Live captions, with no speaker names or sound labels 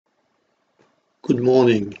Good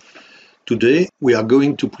morning. Today we are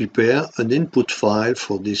going to prepare an input file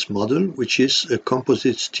for this model, which is a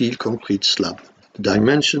composite steel concrete slab. The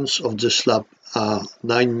dimensions of the slab are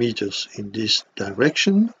 9 meters in this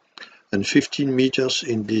direction and 15 meters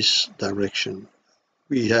in this direction.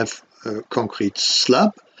 We have a concrete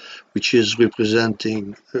slab, which is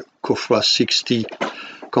representing a COFRA 60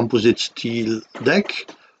 composite steel deck,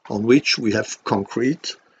 on which we have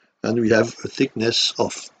concrete, and we have a thickness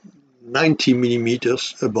of 90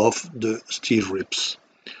 millimeters above the steel ribs.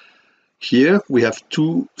 Here we have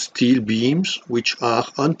two steel beams which are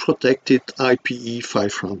unprotected IPE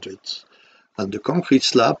 500, and the concrete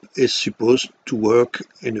slab is supposed to work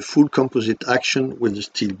in a full composite action with the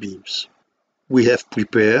steel beams. We have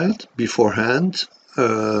prepared beforehand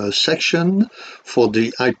a section for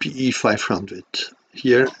the IPE 500.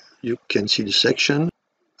 Here you can see the section,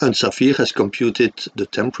 and GmSAFIR has computed the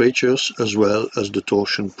temperatures as well as the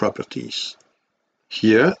torsion properties.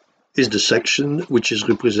 Here is the section which is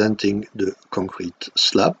representing the concrete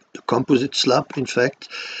slab, the composite slab in fact.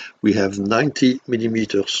 We have 90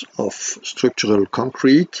 millimeters of structural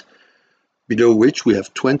concrete, below which we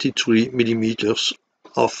have 23 millimeters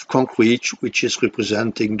of concrete which is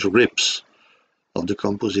representing the ribs of the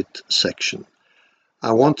composite section.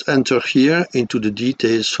 I won't enter here into the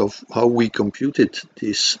details of how we computed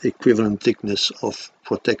this equivalent thickness of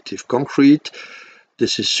protective concrete.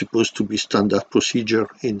 This is supposed to be standard procedure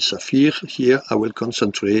in GmSAFIR. Here I will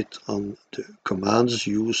concentrate on the commands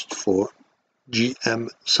used for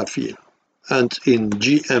GmSAFIR. And in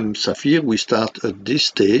GmSAFIR we start at this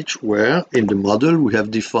stage where in the model we have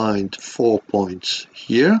defined 4 points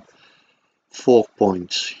here, 4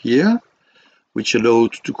 points here, which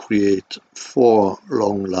allowed to create 4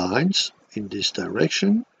 long lines in this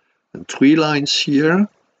direction, and 3 lines here,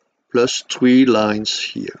 plus 3 lines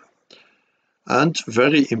here. And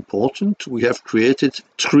very important, we have created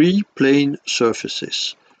 3 plane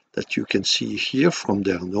surfaces that you can see here from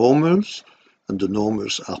their normals, and the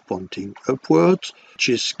normals are pointing upward, which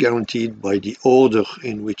is guaranteed by the order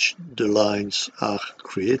in which the lines are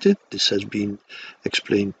created. This has been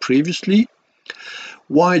explained previously.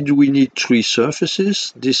 Why do we need 3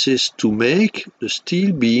 surfaces? This is to make the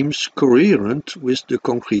steel beams coherent with the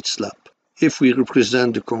concrete slab. If we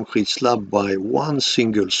represent the concrete slab by one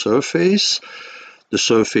single surface, the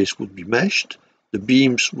surface would be meshed, the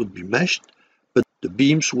beams would be meshed, but the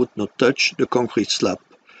beams would not touch the concrete slab.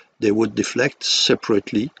 They would deflect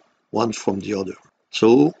separately, one from the other.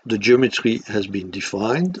 So the geometry has been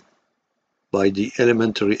defined by the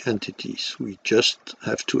elementary entities. We just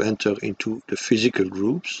have to enter into the physical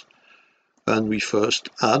groups, and we first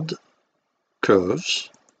add curves,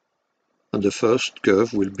 and the first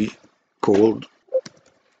curve will be called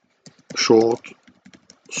short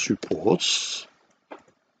supports,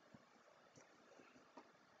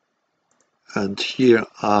 and here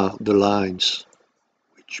are the lines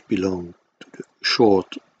which belong to the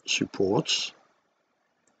short supports,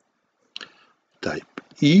 type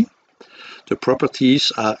E. The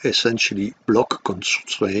properties are essentially block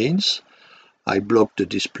constraints. I block the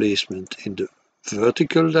displacement in the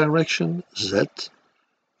vertical direction, Z,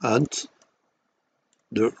 and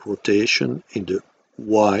the rotation in the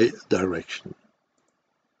Y direction.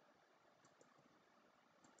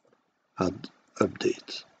 Add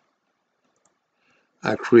update.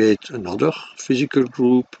 I create another physical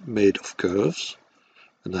group made of curves,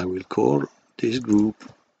 and I will call this group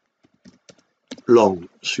long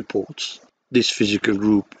supports. This physical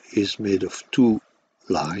group is made of 2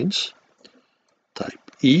 lines,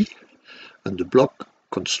 type E, and the block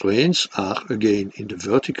constraints are again in the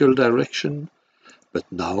vertical direction, but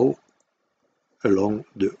now along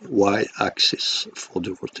the y-axis for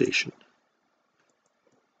the rotation.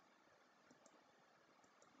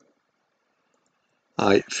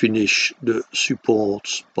 I finish the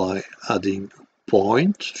supports by adding a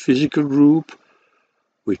point physical group,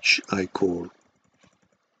 which I call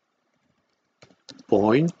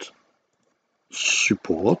point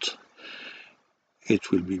support. It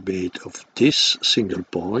will be made of this single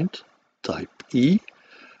point, type E,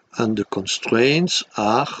 and the constraints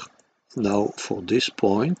are now for this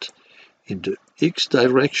point in the X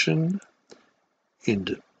direction, in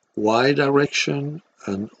the Y direction,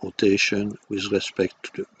 and rotation with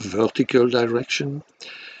respect to the vertical direction.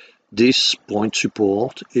 This point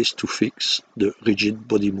support is to fix the rigid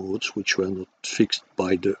body modes which were not fixed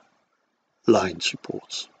by the line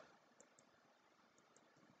supports.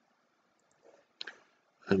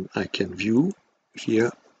 And I can view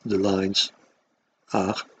here the lines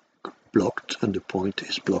are blocked and the point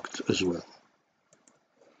is blocked as well.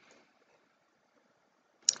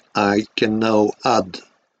 I can now add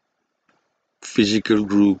physical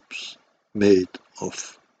groups made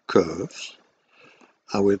of curves.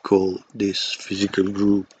 I will call this physical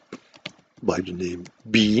group by the name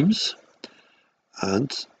beams,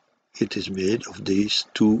 and it is made of these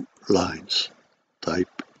two lines,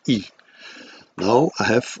 type E. Now I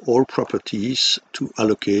have all properties to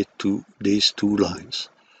allocate to these two lines.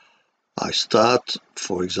 I start,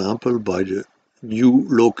 for example, by the new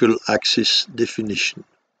local axis definition,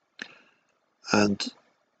 and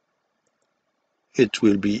it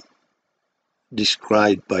will be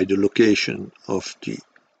described by the location of the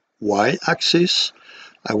y-axis.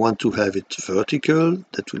 I want to have it vertical.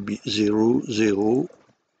 That will be 0, 0,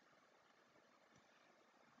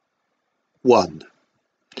 1.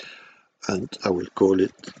 And I will call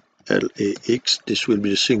it LAX. This will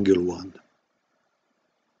be a single one.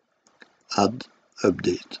 Add,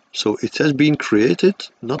 update. So it has been created,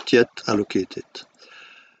 not yet allocated.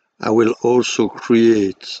 I will also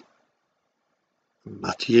create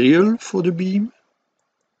material for the beam,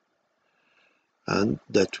 and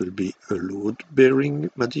that will be a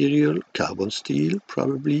load-bearing material, carbon steel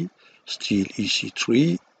probably, steel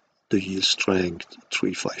EC3, the yield strength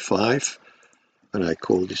 355, and I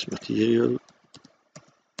call this material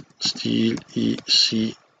steel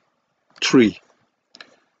EC3.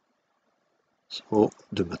 So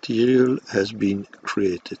the material has been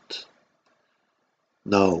created.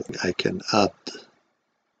 Now I can add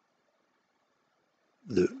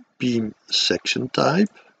the beam section type.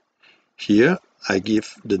 Here I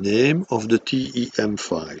give the name of the TEM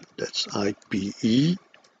file, that's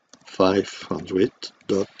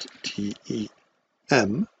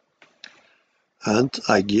IPE500.TEM, and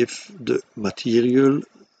I give the material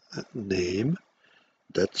name,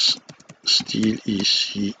 that's steel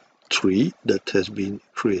EC3, that has been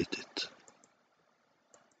created.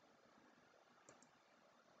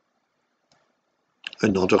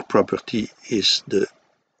 Another property is the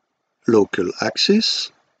local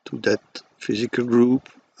axis to that physical group,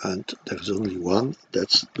 and there's only one,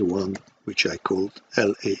 that's the one which I called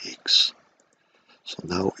LAX. So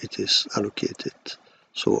now it is allocated.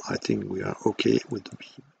 So I think we are okay with the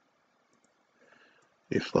beam.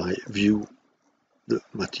 If I view the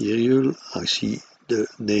material, I see the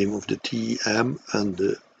name of the TEM and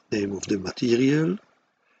the name of the material,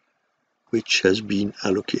 which has been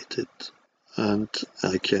allocated. And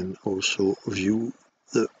I can also view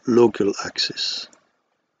the local axis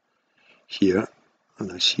here,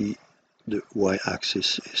 and I see the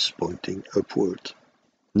y-axis is pointing upward.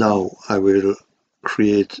 Now I will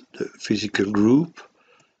create the physical group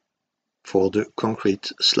for the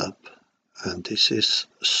concrete slab, and this is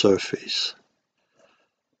surface.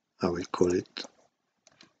 I will call it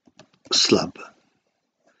slab,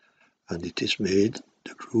 and it is made,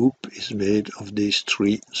 the group is made of these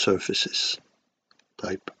three surfaces,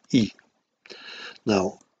 type E.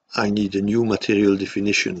 Now I need a new material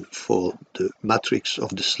definition for the matrix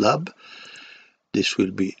of the slab. This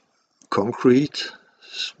will be concrete.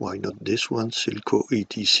 Why not this one, Silco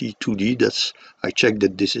ETC 2D? That's, I checked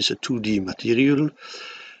that this is a 2D material.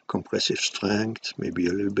 Compressive strength, maybe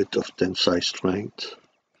a little bit of tensile strength,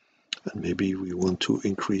 and maybe we want to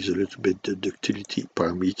increase a little bit the ductility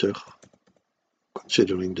parameter,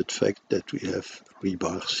 considering the fact that we have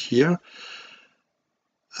rebars here.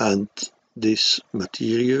 And this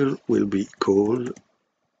material will be called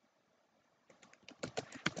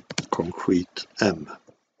concrete M.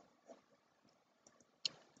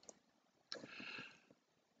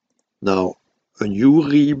 Now a new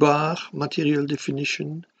rebar material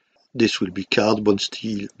definition. This will be carbon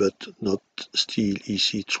steel, but not steel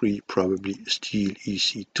EC3, probably steel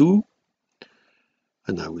EC2.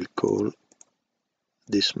 And I will call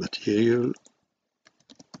this material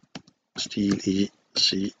steel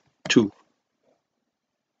EC2.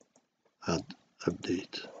 Add,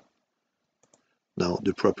 update. Now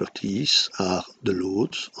the properties are the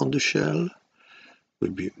loads on the shell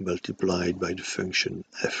will be multiplied by the function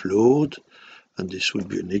F load, and this will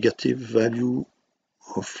be a negative value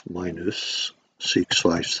of minus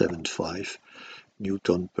 6575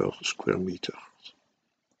 Newton per square meter.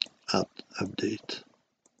 Add, update.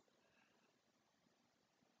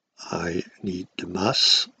 I need the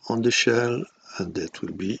mass on the shell, and that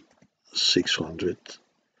will be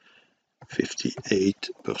 658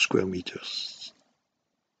 per square meters.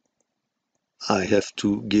 I have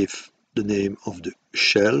to give the name of the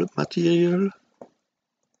shell material.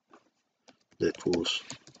 That was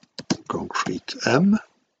concrete M.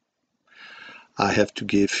 I have to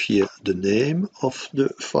give here the name of the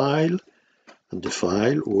file, and the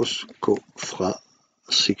file was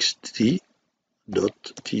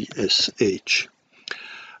cofra60.tsh.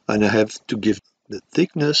 And I have to give The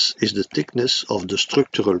thickness is the thickness of the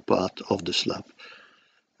structural part of the slab,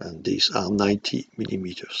 and these are 90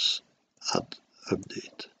 millimeters. Add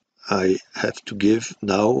update. I have to give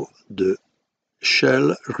now the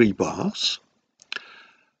shell rebars,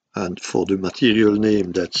 and for the material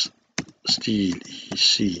name that's steel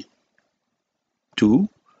EC2,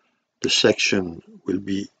 the section will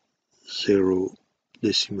be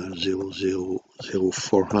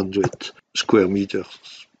 0.0000400 square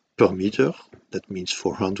meters per meter. That means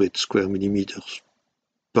 400 square millimeters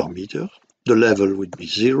per meter. The level would be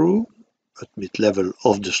 0 at mid-level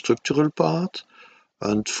of the structural part,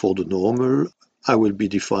 and for the normal I will be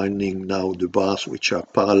defining now the bars which are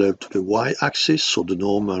parallel to the y-axis, so the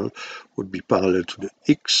normal would be parallel to the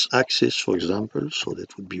x-axis, for example, so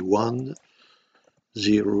that would be 1,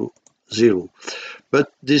 0, 0.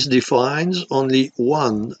 But this defines only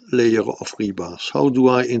one layer of rebars. How do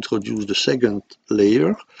I introduce the second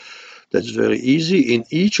layer? That's very easy. In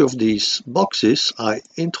each of these boxes I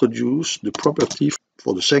introduce the property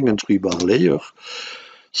for the second rebar layer,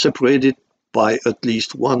 separated by at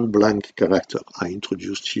least one blank character. I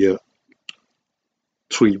introduced here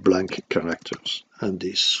 3 blank characters, and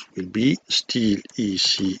this will be steel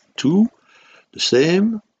EC2, the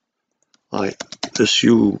same. I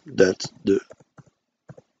assume that the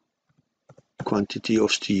quantity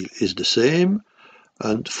of steel is the same,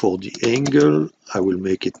 and for the angle I will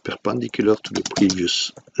make it perpendicular to the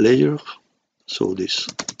previous layer, so this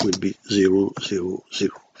will be 0, 0,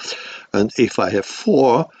 0. And if I have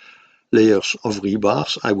 4 layers of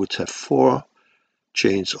rebars, I would have 4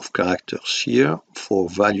 chains of characters here, 4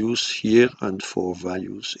 values here, and 4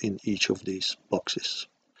 values in each of these boxes.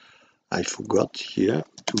 I forgot here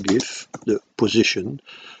to give the position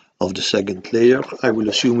of the second layer. I will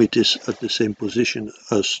assume it is at the same position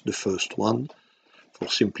as the first one for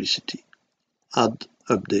simplicity. Add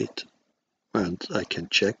update, and I can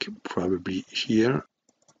check probably here.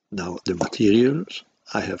 Now the materials.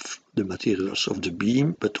 I have the materials of the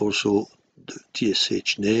beam, but also the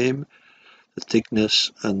TSH name, the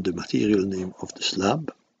thickness, and the material name of the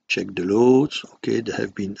slab. Check the loads. Okay, they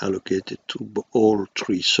have been allocated to all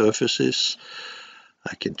 3 surfaces.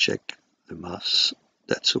 I can check the mass.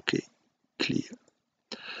 That's okay, clear.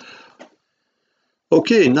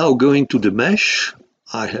 Okay, now going to the mesh,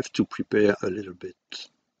 I have to prepare a little bit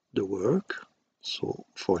the work. So,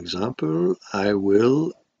 for example, I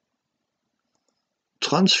will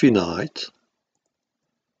transfinite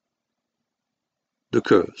the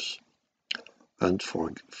curves. And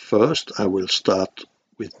first I will start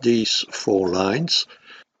with these 4 lines.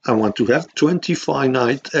 I want to have 20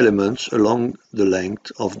 finite elements along the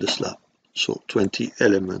length of the slab. So 20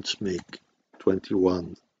 elements make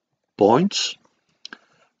 21 points,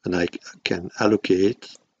 and I can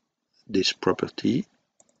allocate this property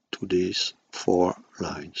to these 4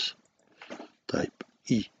 lines. Type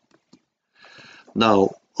E.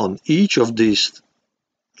 Now on each of these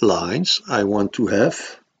lines I want to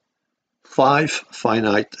have 5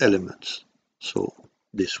 finite elements. So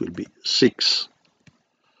this will be 6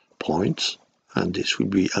 points, and this will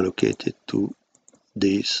be allocated to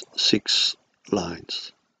these 6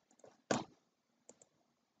 lines.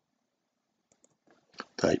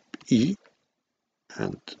 Type E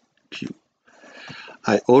and Q.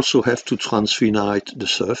 I also have to transfinite the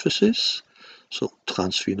surfaces. So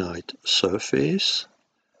transfinite surface.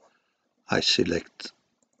 I select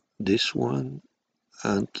this one,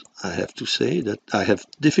 and I have to say that I have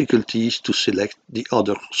difficulties to select the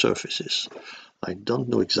other surfaces. I don't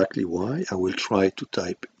know exactly why. I will try to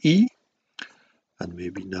type E, and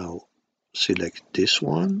maybe now select this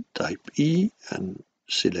one, type E, and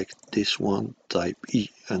select this one, type E,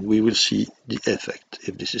 and we will see the effect,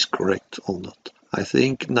 if this is correct or not. I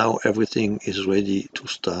think now everything is ready to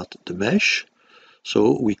start the mesh.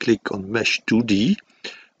 So we click on Mesh 2D,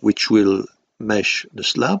 which will mesh the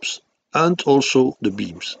slabs and also the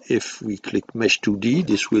beams. If we click Mesh 2D,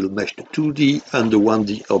 this will mesh the 2D and the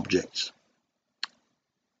 1D objects.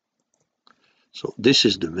 So this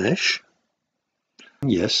is the mesh.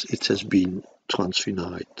 Yes, it has been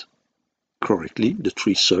transfinite correctly, the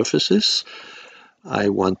 3 surfaces. I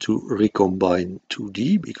want to recombine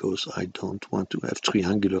 2D because I don't want to have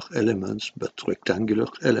triangular elements but rectangular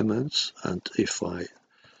elements, and if I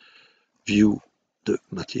view the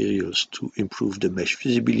materials to improve the mesh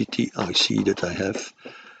visibility, I see that I have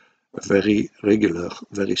a very regular,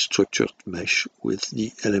 very structured mesh with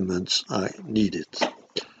the elements I needed.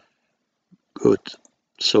 Good.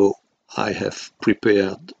 So I have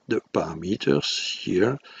prepared the parameters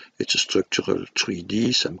here. It's a structural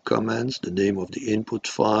 3D, some comments, the name of the input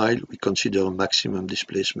file. We consider a maximum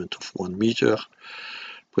displacement of 1 meter,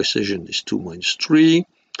 precision is 2 minus 3.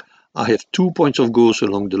 I have 2 points of gauge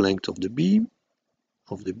along the length of the beam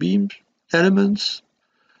elements.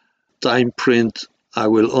 Time print, I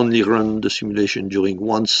will only run the simulation during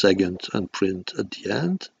 1 second and print at the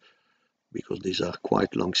end, because these are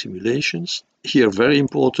quite long simulations. Here, very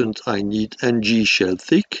important, I need ng shell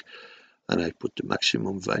thick, and I put the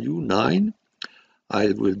maximum value, 9.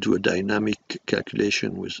 I will do a dynamic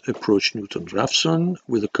calculation with approach Newton-Raphson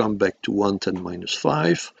with a comeback to 110 minus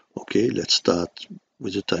 5. Okay, let's start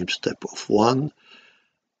with a time step of 1,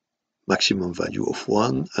 maximum value of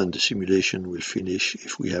 1, and the simulation will finish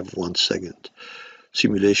if we have 1 second.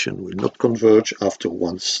 Simulation will not converge after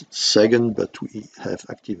 1 second, but we have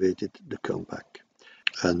activated the comeback.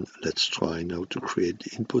 And let's try now to create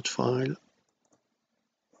the input file.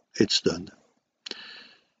 It's done.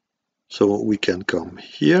 So we can come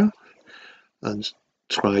here and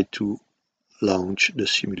try to launch the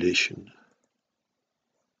simulation.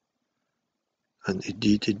 And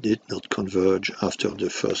indeed it did not converge after the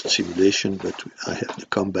first simulation, but I have the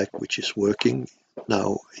comeback which is working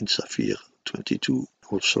now in GmSAFIR 22,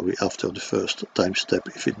 also after the first time step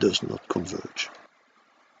if it does not converge.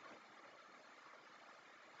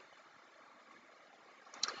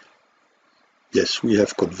 Yes, we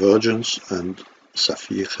have convergence, and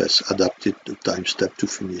GmSAFIR has adapted the time step to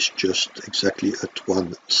finish just exactly at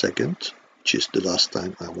 1 second, which is the last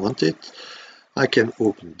time I want it. I can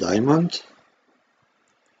open Diamond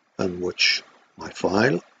and watch my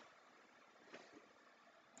file.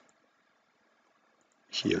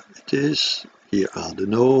 Here it is. Here are the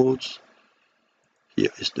nodes.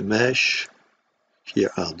 Here is the mesh.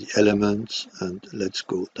 Here are the elements, and let's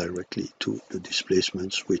go directly to the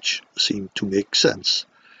displacements, which seem to make sense.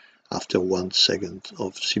 After 1 second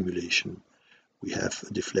of simulation, we have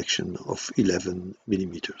a deflection of 11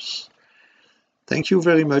 millimeters. Thank you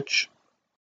very much.